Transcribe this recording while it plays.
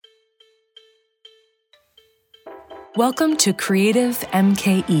Welcome to Creative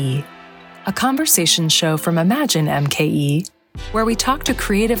MKE, a conversation show from Imagine MKE, where we talk to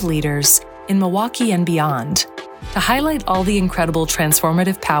creative leaders in Milwaukee and beyond to highlight all the incredible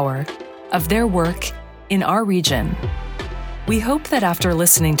transformative power of their work in our region. We hope that after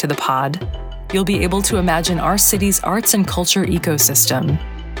listening to the pod, you'll be able to imagine our city's arts and culture ecosystem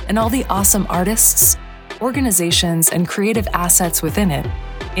and all the awesome artists, organizations, and creative assets within it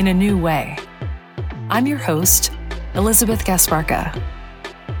in a new way. I'm your host, Elizabeth Gasparka.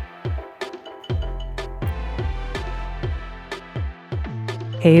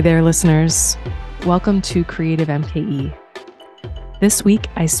 Hey there, listeners. Welcome to Creative MKE. This week,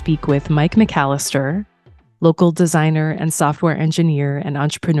 I speak with Mike McAllister, local designer and software engineer and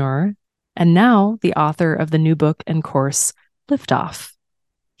entrepreneur, and now the author of the new book and course, Liftoff.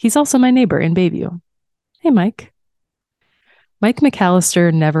 He's also my neighbor in Bayview. Hey, Mike. Mike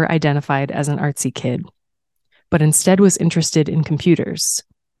McAllister never identified as an artsy kid, but instead was interested in computers.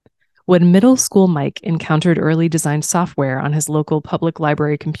 When middle school Mike encountered early design software on his local public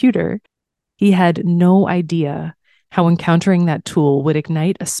library computer, he had no idea how encountering that tool would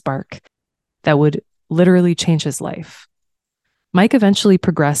ignite a spark that would literally change his life. Mike eventually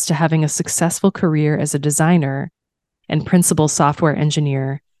progressed to having a successful career as a designer and principal software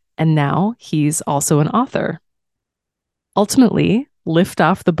engineer, and now he's also an author. Ultimately,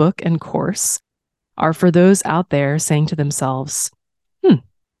 Liftoff, the book and course, are for those out there saying to themselves,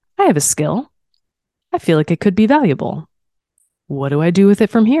 I have a skill. I feel like it could be valuable. What do I do with it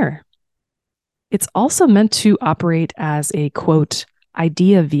from here? It's also meant to operate as a, quote,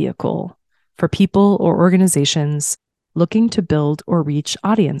 idea vehicle for people or organizations looking to build or reach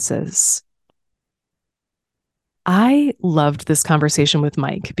audiences. I loved this conversation with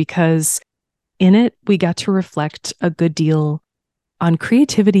Mike because in it, we got to reflect a good deal on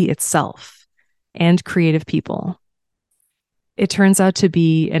creativity itself and creative people. It turns out to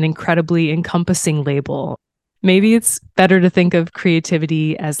be an incredibly encompassing label. Maybe it's better to think of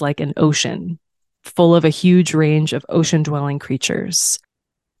creativity as like an ocean, full of a huge range of ocean-dwelling creatures,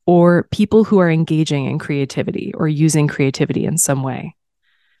 or people who are engaging in creativity or using creativity in some way.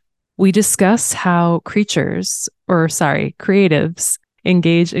 We discuss how creatives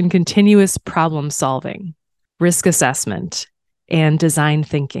engage in continuous problem solving, risk assessment, and design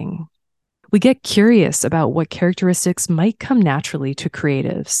thinking. We get curious about what characteristics might come naturally to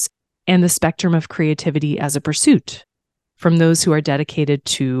creatives and the spectrum of creativity as a pursuit, from those who are dedicated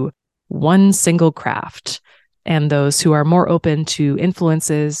to one single craft and those who are more open to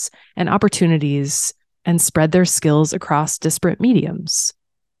influences and opportunities and spread their skills across disparate mediums.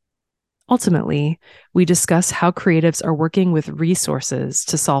 Ultimately, we discuss how creatives are working with resources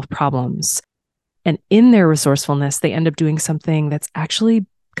to solve problems, and in their resourcefulness, they end up doing something that's actually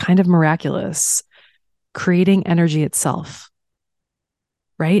kind of miraculous, creating energy itself,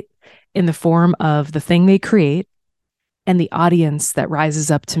 right? In the form of the thing they create and the audience that rises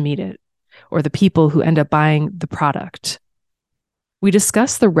up to meet it, or the people who end up buying the product. We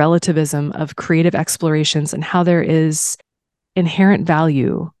discuss the relativism of creative explorations and how there is inherent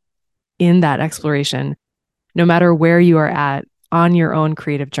value in that exploration, no matter where you are at on your own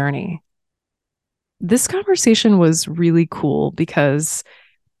creative journey. This conversation was really cool because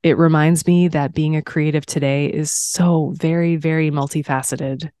it reminds me that being a creative today is so very, very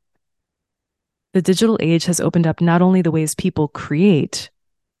multifaceted. The digital age has opened up not only the ways people create,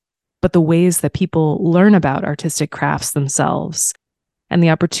 but the ways that people learn about artistic crafts themselves and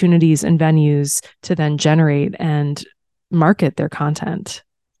the opportunities and venues to then generate and market their content.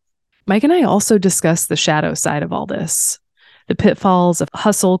 Mike and I also discuss the shadow side of all this, the pitfalls of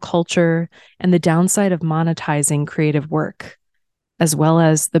hustle culture and the downside of monetizing creative work, as well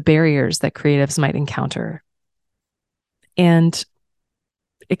as the barriers that creatives might encounter. And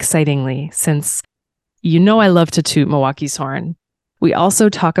excitingly, since you know I love to toot Milwaukee's horn, we also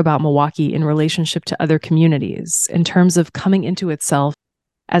talk about Milwaukee in relationship to other communities in terms of coming into itself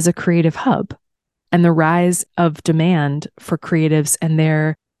as a creative hub and the rise of demand for creatives and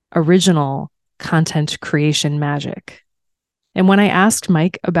their original content creation magic. And when I asked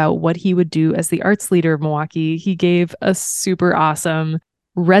Mike about what he would do as the arts leader of Milwaukee, he gave a super awesome,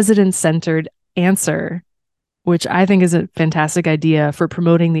 resident-centered answer, which I think is a fantastic idea for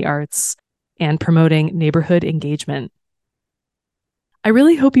promoting the arts and promoting neighborhood engagement. I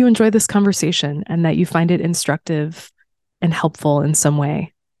really hope you enjoy this conversation and that you find it instructive and helpful in some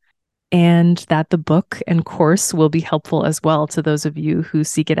way, and that the book and course will be helpful as well to those of you who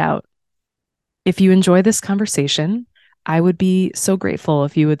seek it out. If you enjoy this conversation, I would be so grateful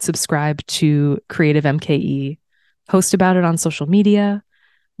if you would subscribe to Creative MKE, post about it on social media,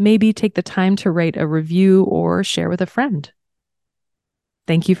 maybe take the time to write a review or share with a friend.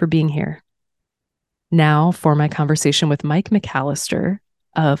 Thank you for being here. Now for my conversation with Mike McAllister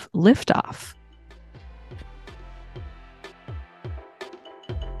of Liftoff.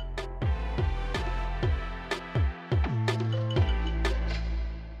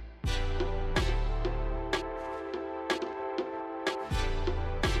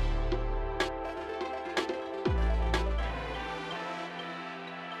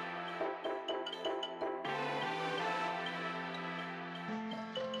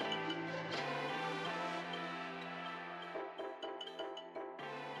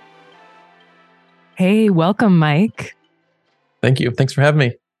 Hey, welcome, Mike. Thank you. Thanks for having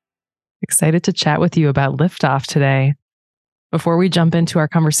me. Excited to chat with you about Liftoff today. Before we jump into our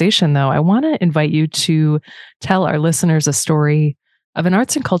conversation, though, I want to invite you to tell our listeners a story of an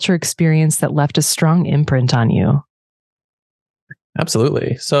arts and culture experience that left a strong imprint on you.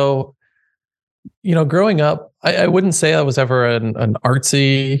 Absolutely. So, growing up, I wouldn't say I was ever an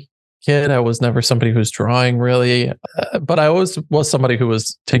artsy kid. I was never somebody who's drawing really, but I always was somebody who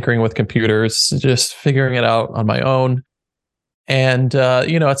was tinkering with computers, just figuring it out on my own. And,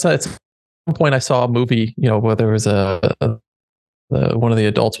 at some point I saw a movie, where there was one of the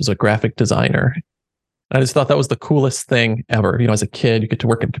adults was a graphic designer. And I just thought that was the coolest thing ever. As a kid, you get to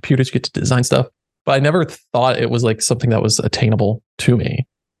work in computers, you get to design stuff. But I never thought it was like something that was attainable to me.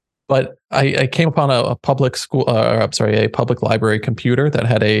 But I came upon a public library computer that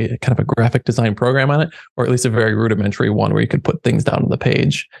had a kind of a graphic design program on it, or at least a very rudimentary one where you could put things down on the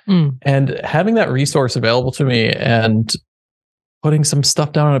page. And having that resource available to me and putting some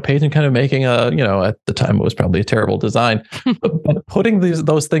stuff down on a page and kind of making at the time it was probably a terrible design, but putting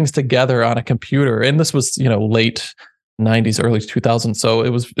those things together on a computer, and this was late 90s, early 2000s, so it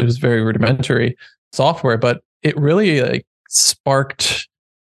was very rudimentary software, but it really sparked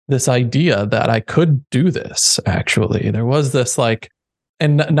this idea that I could do this. Actually, there was this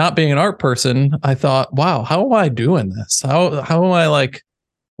and not being an art person, I thought, wow, how am I doing this? How am I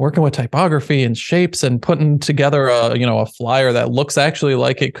working with typography and shapes and putting together a flyer that looks actually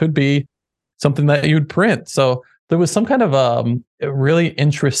like it could be something that you'd print? So there was some kind of a really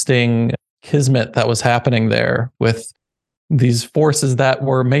interesting kismet that was happening there with these forces that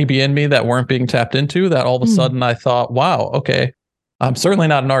were maybe in me that weren't being tapped into, that all of a sudden I thought, wow, okay, I'm certainly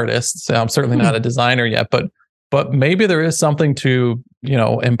not an artist. So I'm certainly not a designer yet, but maybe there is something to,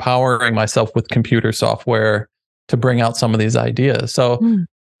 empowering myself with computer software to bring out some of these ideas. So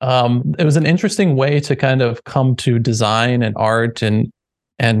it was an interesting way to kind of come to design and art and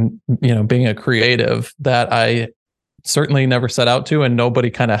being a creative that I certainly never set out to, and nobody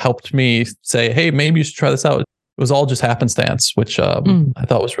kind of helped me say, hey, maybe you should try this out. It was all just happenstance, which I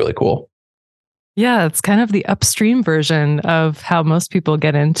thought was really cool. Yeah, it's kind of the upstream version of how most people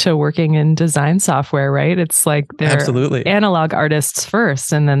get into working in design software, right? It's like they're Absolutely analog artists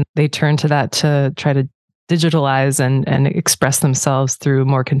first, and then they turn to that to try to digitalize and express themselves through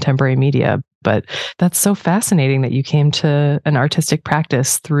more contemporary media. But that's so fascinating that you came to an artistic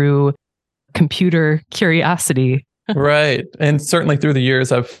practice through computer curiosity. Right. And certainly through the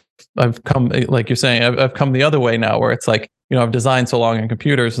years, I've come, like you're saying, I've come the other way now, where it's like, I've designed so long in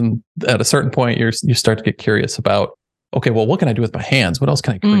computers, and at a certain point you start to get curious about, okay, well, what can I do with my hands? What else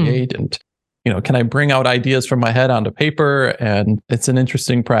can I create? And, can I bring out ideas from my head onto paper? And it's an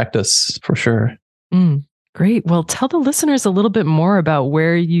interesting practice for sure. Great. Well, tell the listeners a little bit more about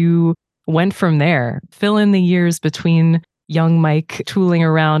where you went from there. Fill in the years between young Mike tooling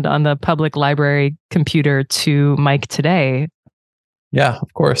around on the public library computer to Mike today. Yeah,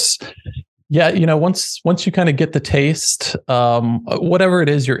 of course. Yeah, once you kind of get the taste, whatever it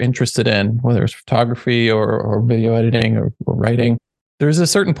is you're interested in, whether it's photography or video editing or writing, there's a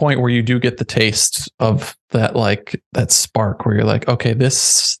certain point where you do get the taste of that, that spark where you're like, okay,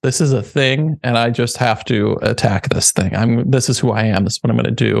 this is a thing, and I just have to attack this thing. This is who I am. This is what I'm going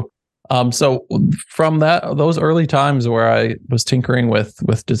to do. So from those early times where I was tinkering with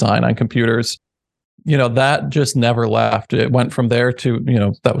design on computers, that just never left. It went from there to,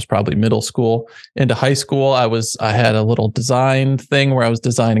 that was probably middle school into high school. I had a little design thing where I was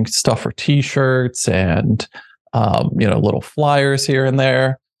designing stuff for t-shirts and, little flyers here and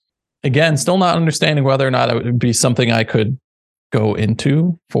there. Again, still not understanding whether or not it would be something I could go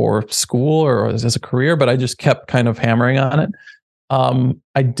into for school or as a career, but I just kept kind of hammering on it.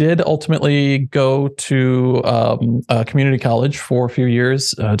 I did ultimately go to a community college for a few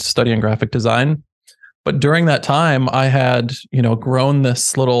years studying graphic design. But during that time, I had, grown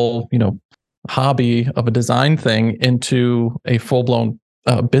this little, hobby of a design thing into a full-blown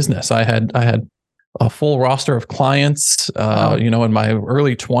business. I had a full roster of clients. Wow. In my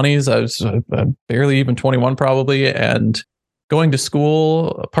early 20s, I was barely even 21 probably, and going to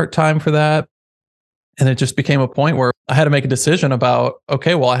school part-time for that. And it just became a point where I had to make a decision about,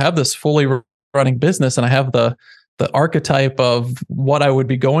 okay, well, I have this fully running business and I have the archetype of what I would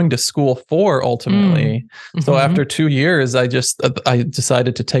be going to school for ultimately. Mm. So after 2 years, I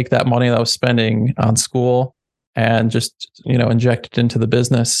decided to take that money that I was spending on school and just, inject it into the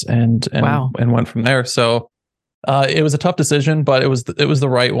business and Wow. went from there. So it was a tough decision, but it was the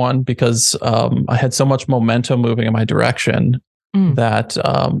right one because I had so much momentum moving in my direction that,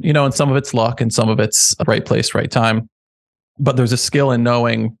 and some of it's luck and some of it's right place, right time. But there's a skill in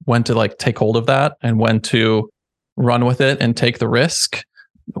knowing when to take hold of that and when to run with it and take the risk,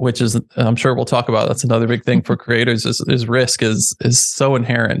 which is, I'm sure we'll talk about. That's another big thing for creators is risk is so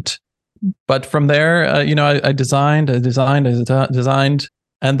inherent. But from there, I designed. And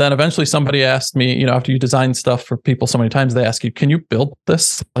then eventually somebody asked me, after you design stuff for people so many times, they ask you, can you build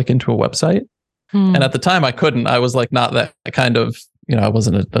this into a website? And at the time I couldn't. I was not that kind of, I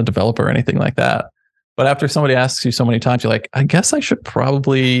wasn't a developer or anything like that. But after somebody asks you so many times, you're like, I guess I should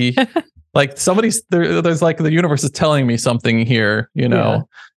probably there's the universe is telling me something here, Yeah.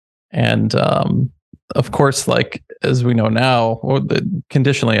 And of course, as we know now, or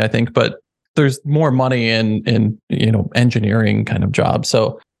conditionally, I think, but there's more money in engineering kind of jobs.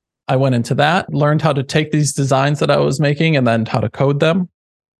 So I went into that, learned how to take these designs that I was making and then how to code them.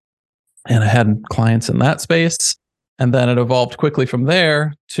 And I had clients in that space. And then it evolved quickly from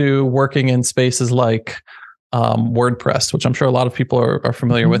there to working in spaces like WordPress, which I'm sure a lot of people are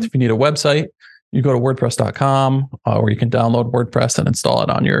familiar with. If you need a website, you go to WordPress.com, or you can download WordPress and install it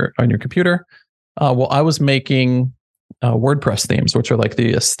on your computer. Well, I was making WordPress themes, which are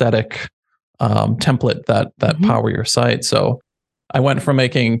the aesthetic template that power your site. So I went from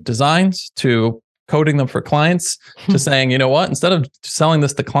making designs to coding them for clients to saying, you know what, instead of selling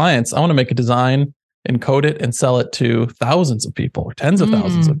this to clients, I want to make a design and code it and sell it to thousands of people or tens of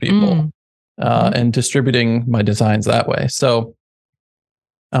thousands of people, and distributing my designs that way. So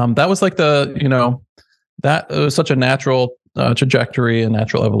that was that was such a natural trajectory and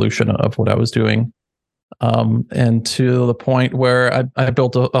natural evolution of what I was doing. And to the point where I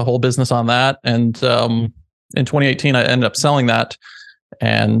built a whole business on that. And in 2018, I ended up selling that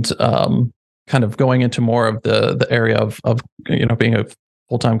and kind of going into more of the area of being a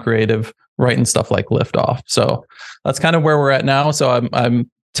full-time creative, writing stuff like Liftoff. So that's kind of where we're at now. So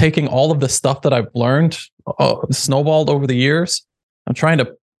I'm taking all of the stuff that I've learned, snowballed over the years. I'm trying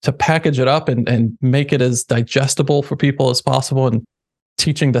to package it up and make it as digestible for people as possible, and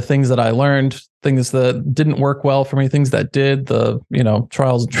teaching the things that I learned, things that didn't work well for me, things that did, the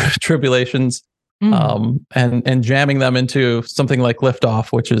trials and tribulations, and jamming them into something like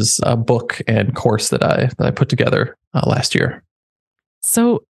Liftoff, which is a book and course that I put together last year.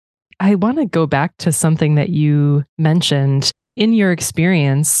 So I want to go back to something that you mentioned. In your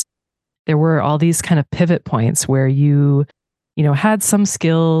experience, there were all these kind of pivot points where you had some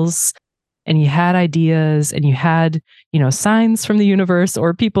skills and you had ideas and you had, signs from the universe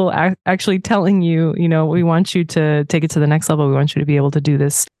or people actually telling you, we want you to take it to the next level. We want you to be able to do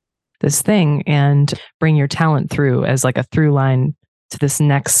this thing and bring your talent through as a through line to this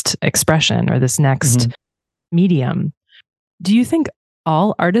next expression or this next medium. Do you think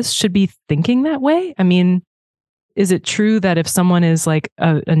all artists should be thinking that way? I mean, is it true that if someone is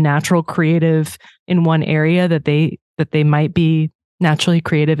a natural creative in one area that they might be naturally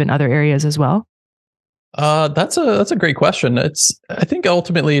creative in other areas as well? That's a great question. I think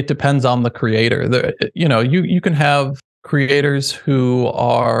ultimately it depends on the creator. You can have creators who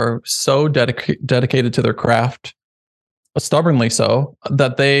are so dedicated to their craft, stubbornly so,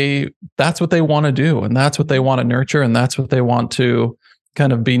 that that's what they want to do, and that's what they want to nurture, and that's what they want to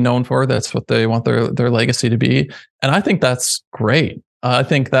kind of be known for. That's what they want their legacy to be. And I think that's great. I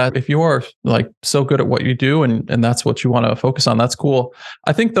think that if you are so good at what you do and that's what you want to focus on, that's cool.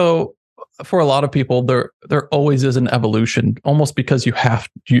 I think though, for a lot of people, there always is an evolution, almost because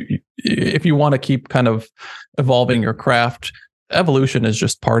if you want to keep kind of evolving your craft, evolution is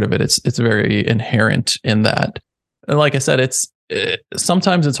just part of it. It's very inherent in that. And like I said,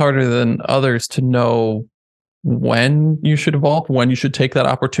 sometimes it's harder than others to know when you should evolve, when you should take that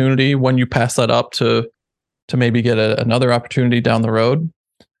opportunity, when you pass that up to maybe get another opportunity down the road.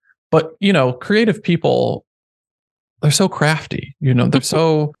 But, creative people, they're so crafty, they're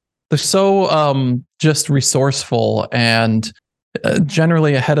so just resourceful and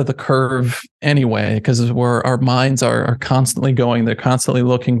generally ahead of the curve anyway, because our minds are constantly going, they're constantly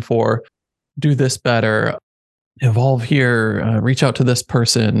looking for, do this better. evolve here, reach out to this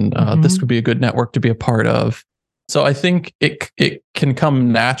person. This would be a good network to be a part of. So I think it can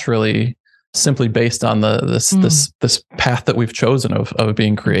come naturally, simply based on this path that we've chosen of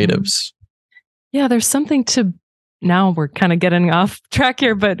being creatives. Yeah, there's something to, now we're kind of getting off track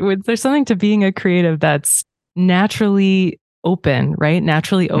here, but there's something to being a creative that's naturally open, right?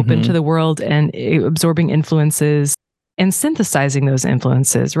 Naturally open to the world and absorbing influences and synthesizing those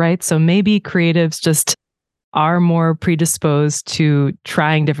influences, right? So maybe creatives just are more predisposed to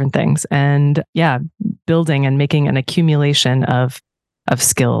trying different things and building and making an accumulation of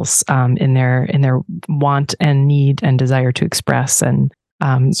skills in their want and need and desire to express and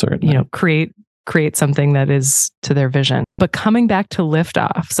create something that is to their vision. But coming back to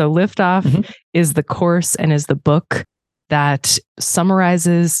Liftoff. So Liftoff is the course and is the book that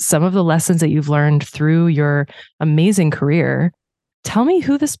summarizes some of the lessons that you've learned through your amazing career. Tell me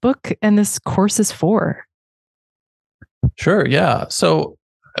who this book and this course is for. Sure. Yeah. So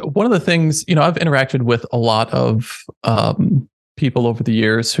one of the things, I've interacted with a lot of people over the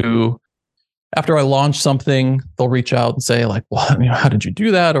years who, after I launch something, they'll reach out and say like, well, how did you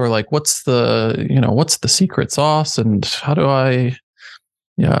do that? Or like, what's the secret sauce? And how do I,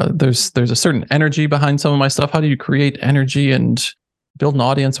 there's a certain energy behind some of my stuff. How do you create energy and build an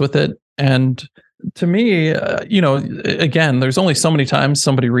audience with it? And to me, again, there's only so many times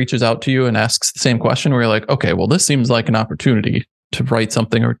somebody reaches out to you and asks the same question where you're like, okay, well, this seems like an opportunity to write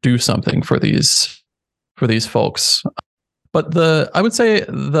something or do something for these folks. But I would say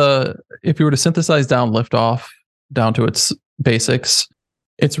if you were to synthesize down Liftoff down to its basics,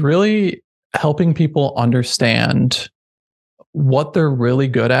 it's really helping people understand what they're really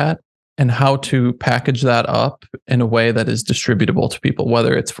good at and how to package that up in a way that is distributable to people,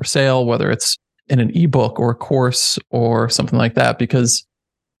 whether it's for sale, whether it's in an ebook or a course or something like that. Because,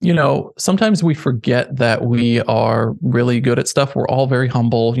 sometimes we forget that we are really good at stuff. We're all very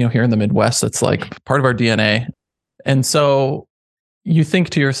humble, here in the Midwest, it's like part of our DNA. And so you think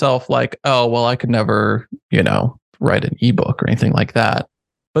to yourself like, oh, well, I could never, write an ebook or anything like that.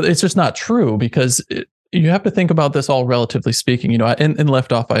 But it's just not true, because you have to think about this all relatively speaking. In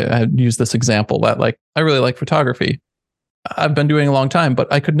Liftoff, I use this example that like, I really like photography. I've been doing it a long time,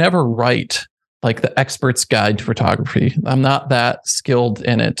 but I could never write like the expert's guide to photography. I'm not that skilled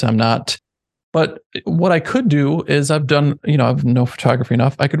in it. But what I could do is I've no photography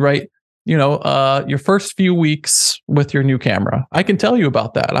enough. I could write, your first few weeks with your new camera. I can tell you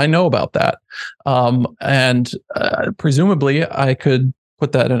about that. I know about that. And presumably I could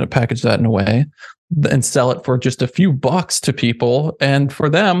package that in a way and sell it for just a few bucks to people. And for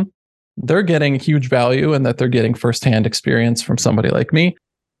them, they're getting huge value and that they're getting firsthand experience from somebody like me.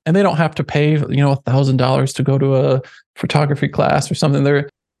 And they don't have to pay, $1,000 to go to a photography class or something.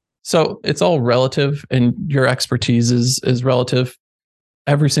 So it's all relative, and your expertise is relative.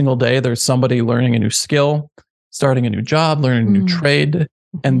 Every single day, there's somebody learning a new skill, starting a new job, learning a new trade,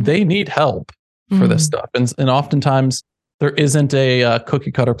 and they need help for this stuff. And oftentimes there isn't a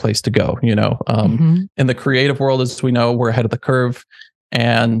cookie cutter place to go. In the creative world, as we know, we're ahead of the curve,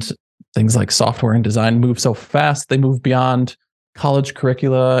 and things like software and design move so fast. They move beyond college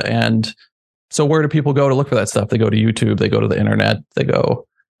curricula. And so where do people go to look for that stuff? They go to YouTube, they go to the internet, they go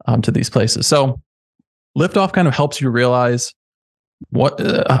to these places. So Liftoff kind of helps you realize how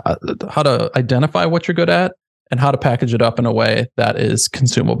to identify what you're good at and how to package it up in a way that is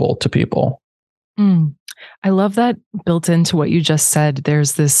consumable to people. I love that built into what you just said.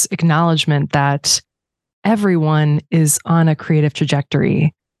 There's this acknowledgement that everyone is on a creative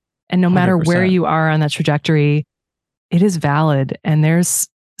trajectory. And no matter 100%. Where you are on that trajectory, it is valid. And there's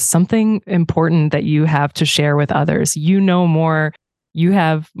something important that you have to share with others. More, you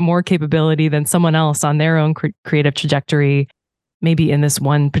have more capability than someone else on their own creative trajectory, maybe in this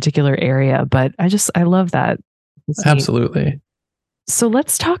one particular area. But I love that. Absolutely. So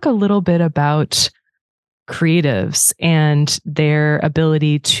let's talk a little bit about creatives and their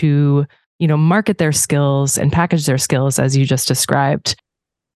ability to, market their skills and package their skills as you just described.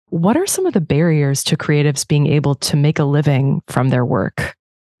 What are some of the barriers to creatives being able to make a living from their work?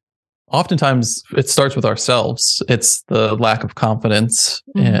 Oftentimes it starts with ourselves. It's the lack of confidence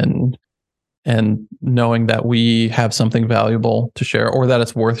and knowing that we have something valuable to share or that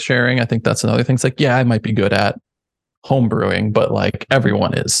it's worth sharing. I think that's another thing. It's like, I might be good at home brewing, but like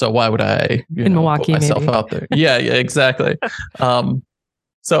everyone is. So why would I Milwaukee, put myself maybe. out there? Yeah, exactly.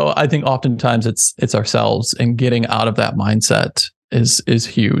 So I think oftentimes it's ourselves, and getting out of that mindset is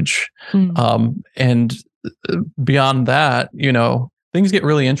huge. And beyond that, things get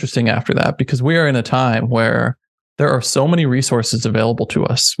really interesting after that, because we are in a time where there are so many resources available to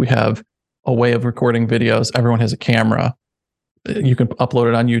us. We have a way of recording videos. Everyone has a camera. You can upload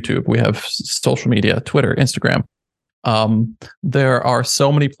it on YouTube. We have social media, Twitter, Instagram. There are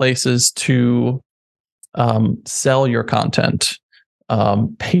so many places to sell your content,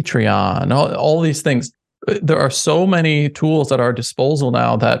 Patreon, all these things. There are so many tools at our disposal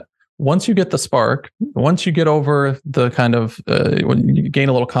now that once you get the spark, once you get over the kind of, when you gain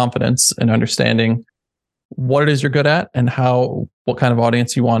a little confidence and understanding what it is you're good at and what kind of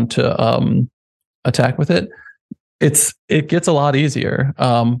audience you want to attack with it, it gets a lot easier.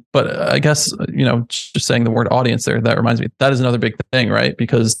 But I guess, just saying the word audience there, that reminds me, that is another big thing, right?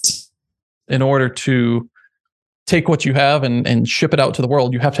 Because in order to take what you have and ship it out to the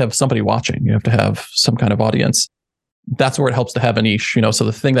world, you have to have somebody watching. You have to have some kind of audience. That's where it helps to have a niche, so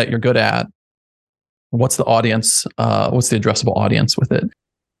the thing that you're good at, what's the audience? What's the addressable audience with it?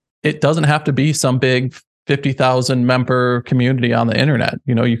 It doesn't have to be some big 50,000 member community on the internet.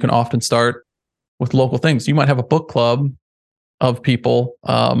 You can often start with local things. You might have a book club of people,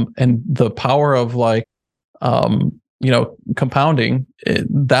 and the power of compounding,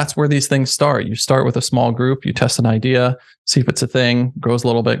 that's where these things start. You start with a small group, you test an idea, see if it's a thing, grows a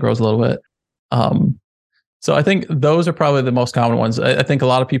little bit. So I think those are probably the most common ones. I think a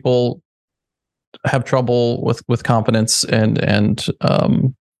lot of people have trouble with confidence and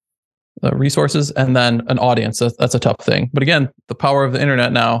resources, and then an audience. That's a tough thing. But again, the power of the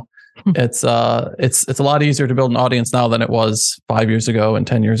internet now, it's a lot easier to build an audience now than it was 5 years ago and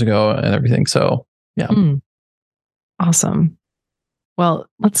 10 years ago and everything. So yeah. Awesome. Well,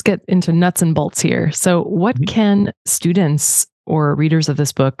 let's get into nuts and bolts here. So what can students or readers of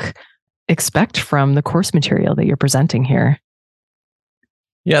this book expect from the course material that you're presenting here?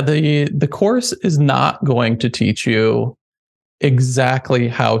 Yeah, the course is not going to teach you exactly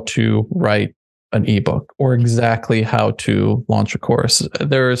how to write an ebook or exactly how to launch a course.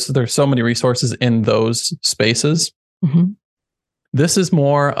 There's so many resources in those spaces. Mm-hmm. This is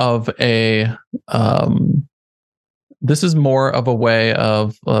more of a way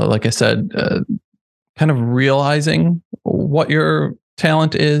of, like I said, kind of realizing what your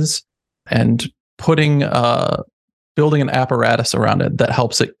talent is and building an apparatus around it that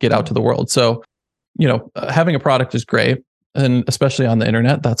helps it get out to the world. So, having a product is great, and especially on the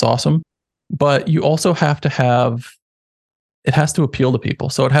internet, that's awesome. But you also have to it has to appeal to people.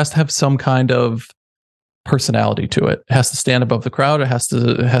 So it has to have some kind of personality to it. It has to stand above the crowd. It has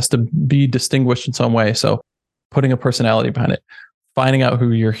to be distinguished in some way. So putting a personality behind it, finding out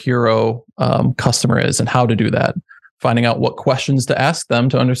who your hero customer is and how to do that, finding out what questions to ask them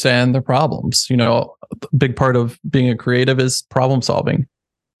to understand their problems. A big part of being a creative is problem solving.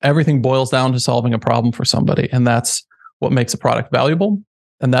 Everything boils down to solving a problem for somebody. And that's what makes a product valuable.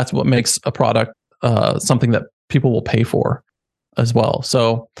 And that's what makes a product something that people will pay for as well.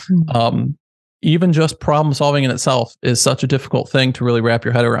 So even just problem solving in itself is such a difficult thing to really wrap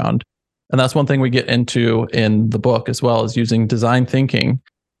your head around. And that's one thing we get into in the book, as well as using design thinking,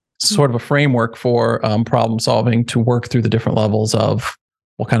 sort of a framework for problem solving to work through the different levels of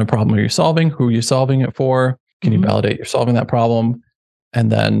what kind of problem are you solving, who are you solving it for, can you validate you're solving that problem,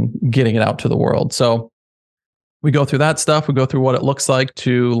 and then getting it out to the world. So we go through that stuff. We go through what it looks like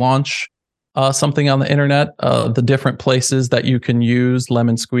to launch something on the internet, the different places that you can use,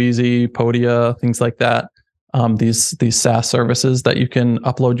 Lemon Squeezy, Podia, things like that. These SaaS services that you can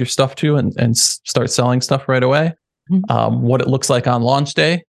upload your stuff to and start selling stuff right away. What it looks like on launch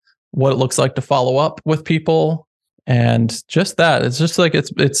day, what it looks like to follow up with people, and just that. It's just like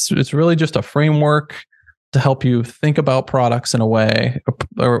it's really just a framework to help you think about products in a way,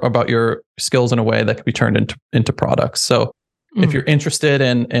 or about your skills in a way that can be turned into products. So if you're interested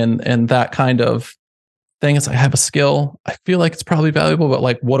in that kind of thing, it's like, I have a skill, I feel like it's probably valuable, but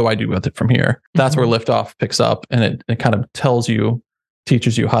like, what do I do with it from here? That's where Liftoff picks up, and it kind of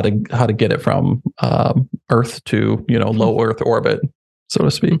teaches you how to get it from Earth to low Earth orbit, so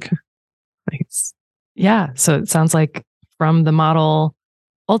to speak. Nice. Yeah. So it sounds like from the model,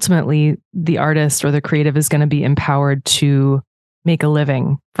 ultimately, the artist or the creative is going to be empowered to make a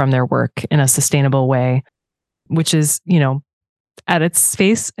living from their work in a sustainable way, which is, at its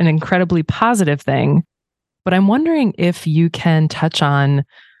face, an incredibly positive thing. But I'm wondering if you can touch on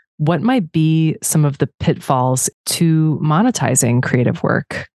what might be some of the pitfalls to monetizing creative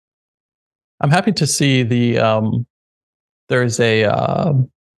work. I'm happy to see there's a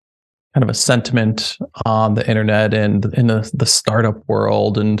kind of a sentiment on the internet and in the startup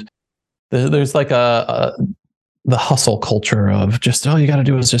world, and there's like the hustle culture of just, all you got to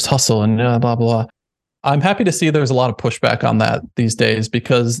do is just hustle and blah blah blah. I'm happy to see there's a lot of pushback on that these days,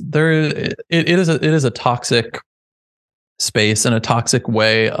 because it is a toxic space and a toxic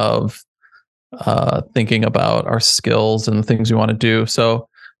way of thinking about our skills and the things we want to do. So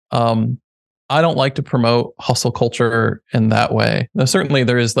I don't like to promote hustle culture in that way. Now, certainly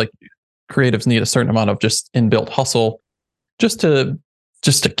there is like creatives need a certain amount of just inbuilt hustle just to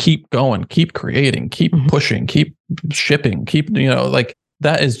keep going, keep creating, keep pushing, keep shipping, keep, like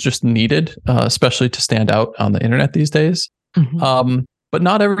that is just needed, especially to stand out on the internet these days. But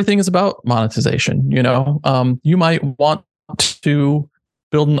not everything is about monetization. You might want to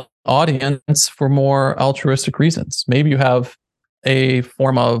build an audience for more altruistic reasons. Maybe you have a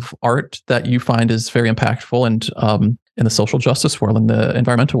form of art that you find is very impactful and in the social justice world, in the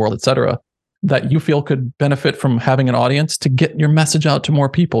environmental world, et cetera, that you feel could benefit from having an audience to get your message out to more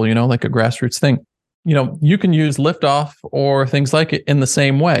people, like a grassroots thing. You can use Liftoff or things like it in the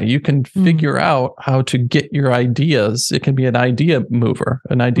same way. You can figure out how to get your ideas. It can be an idea mover,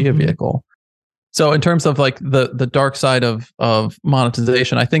 an idea vehicle. So in terms of like the dark side of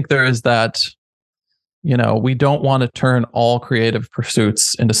monetization, I think there is that, we don't want to turn all creative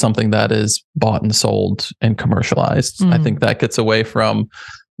pursuits into something that is bought and sold and commercialized. I think that gets away from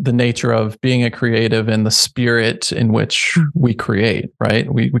the nature of being a creative and the spirit in which we create,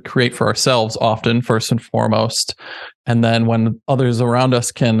 right? We create for ourselves often, first and foremost. And then when others around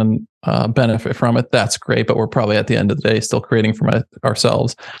us can benefit from it, that's great. But we're probably at the end of the day still creating from it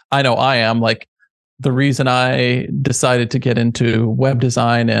ourselves. I know I am. Like the reason I decided to get into web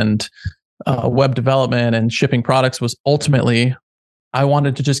design and web development and shipping products was ultimately I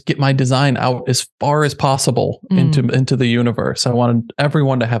wanted to just get my design out as far as possible into the universe. I wanted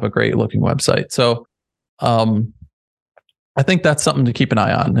everyone to have a great looking website. So I think that's something to keep an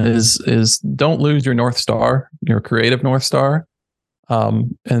eye on is don't lose your North Star, your creative North Star.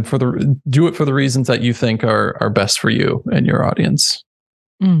 And do it for the reasons that you think are best for you and your audience.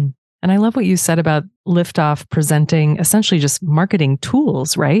 And I love what you said about Liftoff presenting essentially just marketing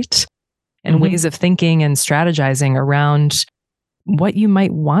tools, right? And ways of thinking and strategizing around what you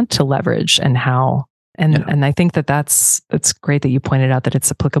might want to leverage and how. And I think that's great that you pointed out that it's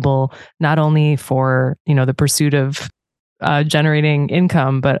applicable not only for, the pursuit of generating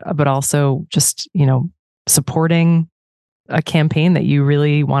income, but also just, supporting a campaign that you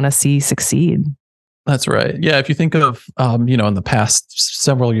really want to see succeed. That's right. Yeah. If you think of, in the past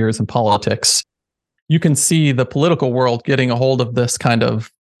several years in politics, you can see the political world getting a hold of this kind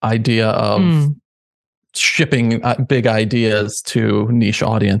of idea of shipping big ideas to niche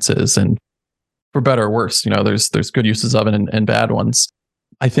audiences, and for better or worse, there's good uses of it and bad ones.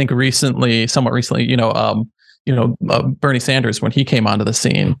 I think somewhat recently, Bernie Sanders, when he came onto the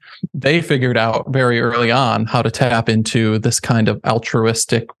scene, they figured out very early on how to tap into this kind of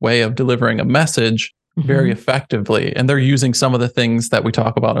altruistic way of delivering a message very effectively. And they're using some of the things that we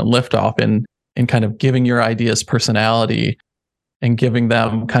talk about in Liftoff in kind of giving your ideas personality and giving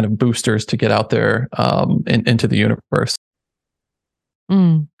them kind of boosters to get out there into the universe.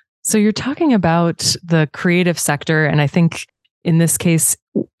 So you're talking about the creative sector, and I think in this case,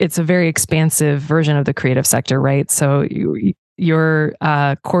 it's a very expansive version of the creative sector, right? So your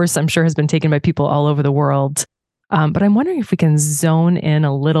course, I'm sure, has been taken by people all over the world. But I'm wondering if we can zone in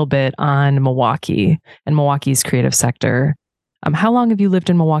a little bit on Milwaukee and Milwaukee's creative sector. How long have you lived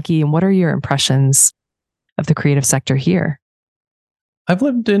in Milwaukee, and what are your impressions of the creative sector here? I've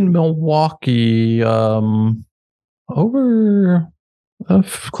lived in Milwaukee over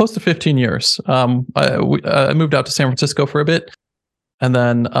close to 15 years. I moved out to San Francisco for a bit, and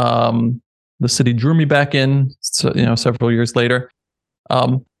then the city drew me back in. So, several years later,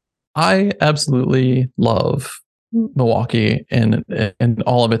 I absolutely love Milwaukee and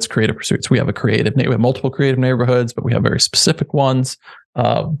all of its creative pursuits. We have we have multiple creative neighborhoods, but we have very specific ones.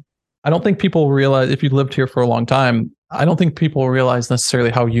 I don't think people realize, if you've lived here for a long time, I don't think people realize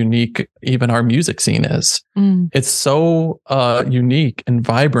necessarily how unique even our music scene is. It's so unique and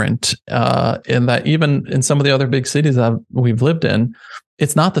vibrant in that even in some of the other big cities that we've lived in,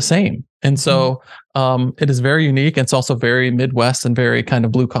 it's not the same. And so it is very unique. It's also very Midwest and very kind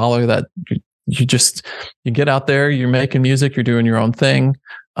of blue collar, that you get out there, you're making music, you're doing your own thing.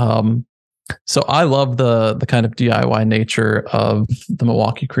 So I love the kind of DIY nature of the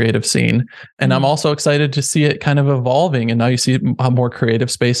Milwaukee creative scene. And I'm also excited to see it kind of evolving. And now you see more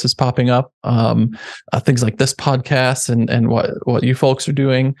creative spaces popping up, things like this podcast and what you folks are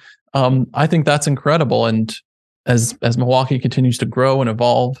doing. I think that's incredible. And as Milwaukee continues to grow and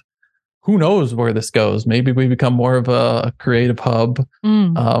evolve, who knows where this goes? Maybe we become more of a creative hub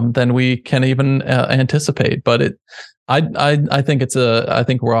than we can even anticipate. But I think I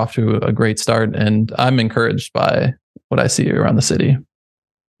think we're off to a great start, and I'm encouraged by what I see around the city.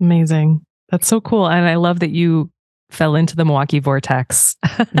 Amazing. That's so cool. And I love that you fell into the Milwaukee vortex.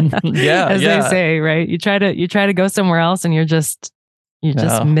 Yeah, as they say, right? You try to go somewhere else, and you're just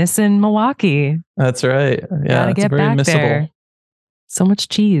missing Milwaukee. That's right. Yeah, gotta it's get very back missable. there. So much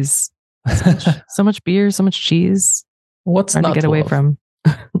cheese, so much beer, so much cheese. What's hard not to get to away love? from?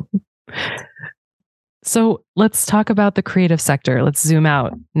 So let's talk about the creative sector. Let's zoom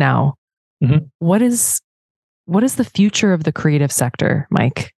out now. Mhm. What is the future of the creative sector,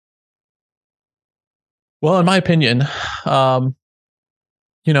 Mike? Well, in my opinion, look,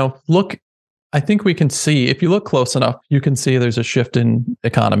 I think we can see, if you look close enough, you can see there's a shift in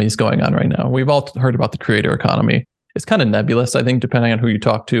economies going on right now. We've all heard about the creator economy. It's kind of nebulous, I think, depending on who you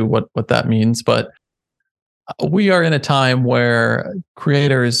talk to, what that means. But we are in a time where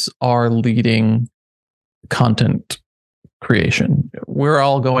creators are leading content creation. We're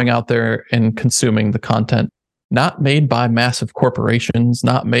all going out there and consuming the content, not made by massive corporations,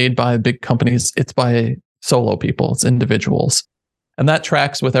 not made by big companies. It's by solo people, it's individuals. And that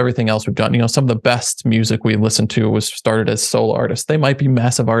tracks with everything else we've done. Some of the best music we listen to was started as solo artists. They might be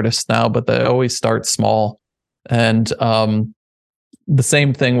massive artists now, but they always start small. And the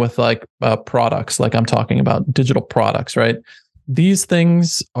same thing with like products, like I'm talking about digital products, right? These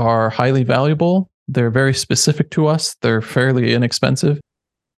things are highly valuable. They're very specific to us. They're fairly inexpensive.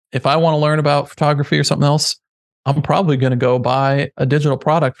 If I want to learn about photography or something else, I'm probably going to go buy a digital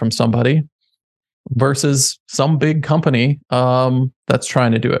product from somebody versus some big company that's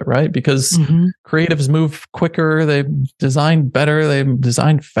trying to do it, right? Because creatives move quicker, they design better, they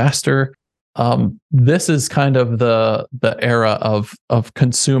design faster. This is kind of the era of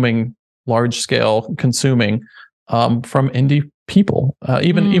consuming, large scale consuming from indie people.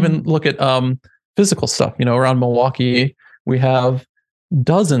 Even look at physical stuff. Around Milwaukee, we have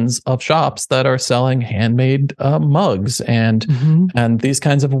dozens of shops that are selling handmade mugs and these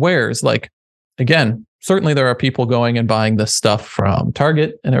kinds of wares. Like, again, certainly there are people going and buying this stuff from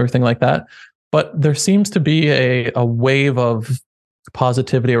Target and everything like that, but there seems to be a wave of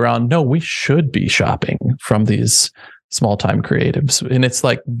positivity around, no, we should be shopping from these small time creatives, and it's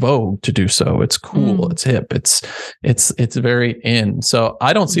like vogue to do so. It's cool, it's hip, it's very in. So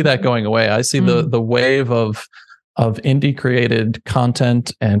I don't see that going away. I see the wave of indie created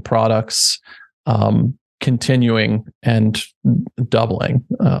content and products continuing and doubling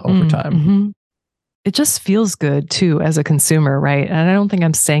over time. It just feels good too as a consumer, right? And I don't think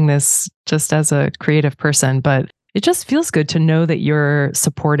I'm saying this just as a creative person, but it just feels good to know that you're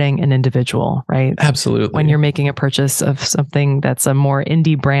supporting an individual, right? Absolutely. When you're making a purchase of something that's a more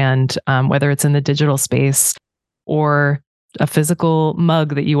indie brand, whether it's in the digital space or a physical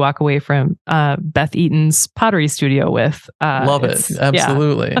mug that you walk away from Beth Eaton's pottery studio with. Love it.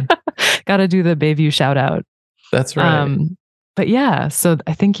 Absolutely. Yeah. Got to do the Bayview shout out. That's right. But yeah, so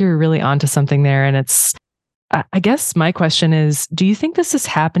I think you're really onto something there. And it's, I guess my question is, do you think this is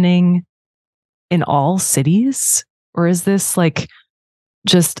happening in all cities? Or is this like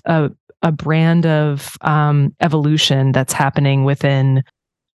just a brand of evolution that's happening within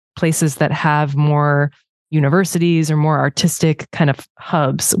places that have more universities or more artistic kind of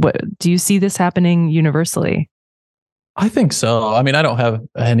hubs? Do you see this happening universally? I think so. I mean, I don't have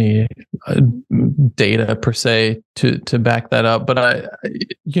any data per se to back that up, but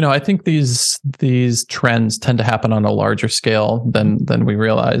I think these trends tend to happen on a larger scale than we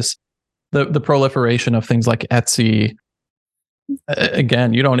realize. The proliferation of things like Etsy.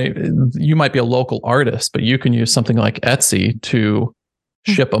 Again, you might be a local artist, but you can use something like Etsy to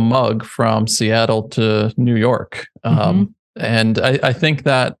ship a mug from Seattle to New York. And I think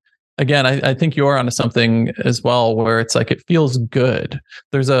that, again, I think you're onto something as well, where it's like, it feels good.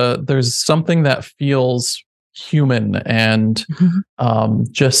 There's something that feels human and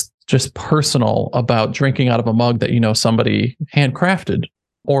just personal about drinking out of a mug that somebody handcrafted,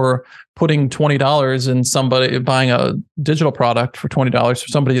 or putting $20 in somebody buying a digital product for $20 for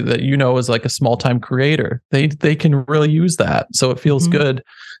somebody that is like a small time creator. They can really use that. So it feels good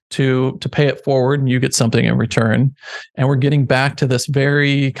to pay it forward, and you get something in return. And we're getting back to this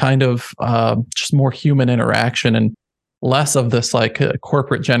very kind of just more human interaction and less of this like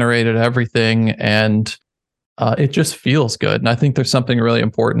corporate generated everything. And it just feels good. And I think there's something really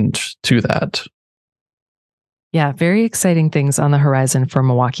important to that. Yeah, very exciting things on the horizon for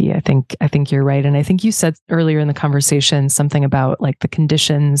Milwaukee. I think you're right. And I think you said earlier in the conversation something about like the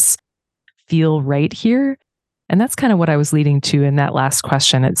conditions feel right here. And that's kind of what I was leading to in that last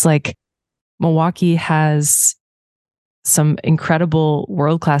question. It's like Milwaukee has some incredible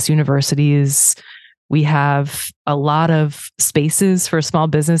world-class universities. We have a lot of spaces for small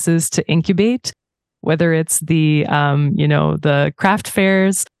businesses to incubate, whether it's the the craft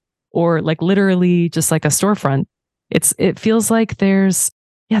fairs, or like literally just like a storefront, it feels like there's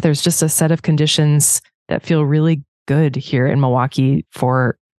just a set of conditions that feel really good here in Milwaukee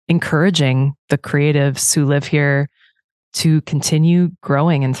for encouraging the creatives who live here to continue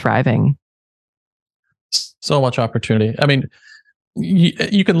growing and thriving. So much opportunity. I mean,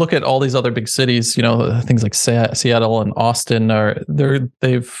 you can look at all these other big cities, things like Seattle and Austin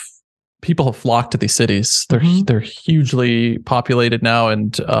people have flocked to these cities. They're hugely populated now,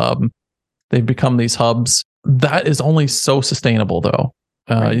 and they've become these hubs. That is only so sustainable, though.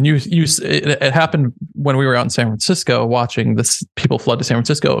 Right. And it happened when we were out in San Francisco watching this people flood to San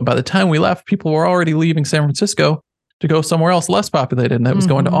Francisco. And by the time we left, people were already leaving San Francisco to go somewhere else less populated, and that was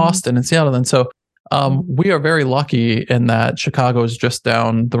going to Austin and Seattle. And so we are very lucky in that Chicago is just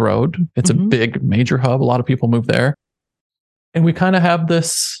down the road. It's a big major hub. A lot of people move there. And we kind of have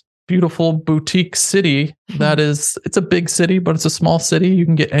this beautiful boutique city that it's a big city, but it's a small city. You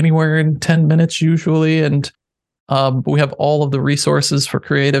can get anywhere in 10 minutes usually. And we have all of the resources for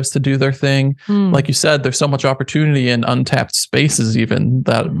creatives to do their thing. Like you said, there's so much opportunity in untapped spaces even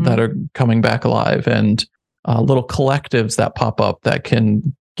that are coming back alive, and little collectives that pop up that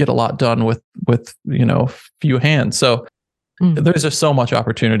can get a lot done with few hands. So there's just so much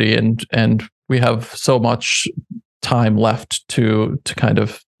opportunity, and we have so much time left to kind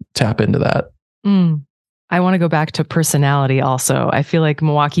of tap into that. I want to go back to personality also. I feel like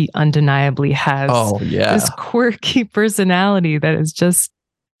Milwaukee undeniably has this quirky personality that is just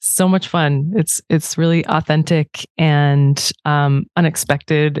so much fun. It's really authentic and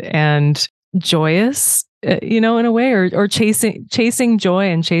unexpected and joyous, in a way, or chasing joy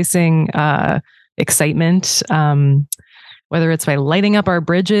and chasing excitement. Whether it's by lighting up our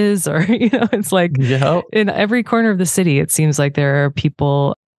bridges or, it's like in every corner of the city, it seems like there are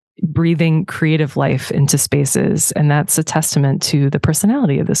people breathing creative life into spaces. And that's a testament to the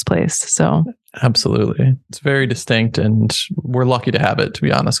personality of this place. So absolutely. It's very distinct, and we're lucky to have it, to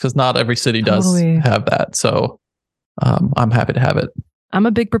be honest, because not every city does have that. So I'm happy to have it. I'm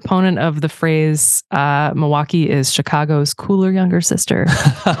a big proponent of the phrase, Milwaukee is Chicago's cooler younger sister.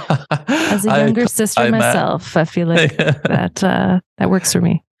 As a younger sister myself, I feel like that works for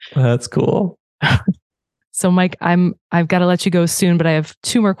me. That's cool. So Mike, I've got to let you go soon, but I have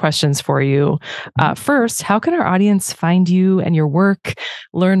 2 more questions for you. First, how can our audience find you and your work,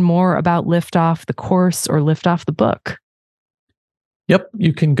 learn more about Liftoff, the course, or Liftoff, the book? Yep.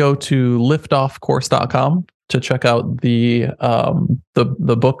 You can go to liftoffcourse.com to check out the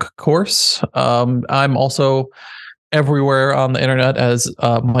book course. I'm also everywhere on the internet as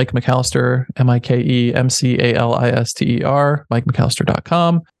Mike McAllister, MikeMcAllister,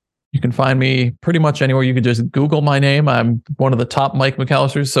 MikeMcAllister.com. You can find me pretty much anywhere. You can just Google my name. I'm one of the top Mike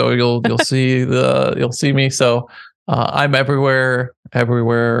McAllisters, so you'll see me. So I'm everywhere,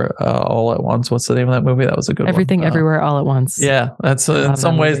 all at once. What's the name of that movie? That was a good Everything, one. Everywhere, All at Once. Yeah, that's in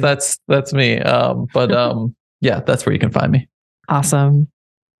some ways that's me. But yeah, that's where you can find me. Awesome.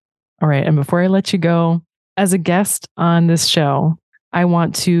 All right, and before I let you go, as a guest on this show, I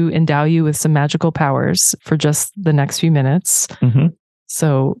want to endow you with some magical powers for just the next few minutes.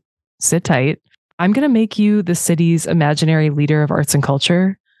 So sit tight. I'm going to make you the city's imaginary leader of arts and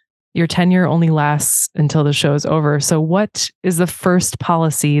culture. Your tenure only lasts until the show is over. So what is the first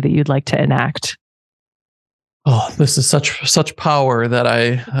policy that you'd like to enact? Oh, this is such power that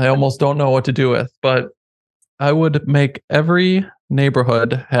I almost don't know what to do with, but I would make every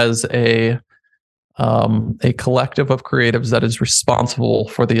neighborhood has a collective of creatives that is responsible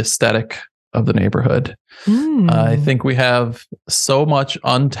for the aesthetic of the neighborhood. I think we have so much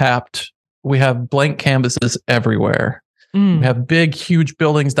untapped. We have blank canvases everywhere. We have big, huge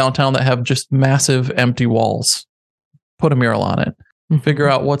buildings downtown that have just massive empty walls. Put a mural on it. Figure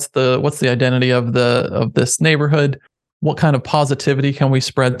out what's the identity of this neighborhood. What kind of positivity can we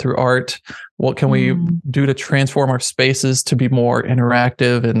spread through art? What can we do to transform our spaces to be more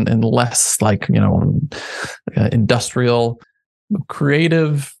interactive and less like industrial,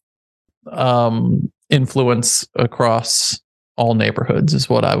 creative influence across all neighborhoods is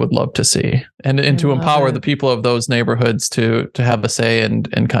what I would love to see, and to empower the people of those neighborhoods to have a say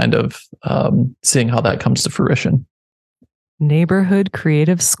and kind of seeing how that comes to fruition. Neighborhood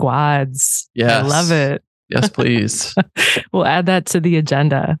creative squads. Yes. I love it. Yes, please. We'll add that to the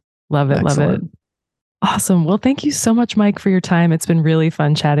agenda. Love it. Excellent. Love it. Awesome. Well, thank you so much, Mike, for your time. It's been really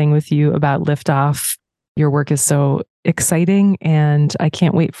fun chatting with you about Liftoff. Your work is so exciting, and I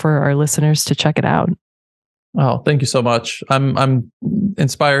can't wait for our listeners to check it out. Oh, thank you so much. I'm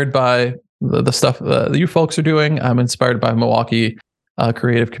inspired by the stuff that you folks are doing. I'm inspired by Milwaukee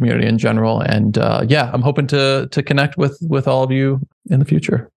creative community in general, and I'm hoping to connect with all of you in the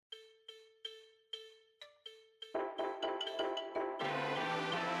future.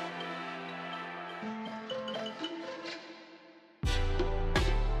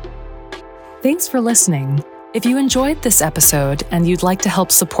 Thanks for listening. If you enjoyed this episode and you'd like to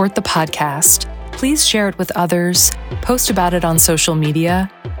help support the podcast, please share it with others, post about it on social media,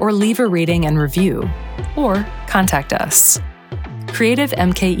 or leave a rating and review, or contact us. Creative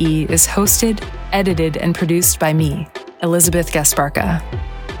MKE is hosted, edited, and produced by me, Elizabeth Gasparka.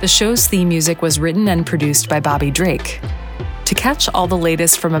 The show's theme music was written and produced by Bobby Drake. To catch all the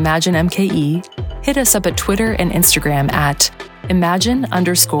latest from Imagine MKE, hit us up at Twitter and Instagram at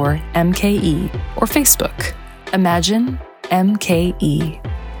Imagine_MKE or Facebook, Imagine MKE.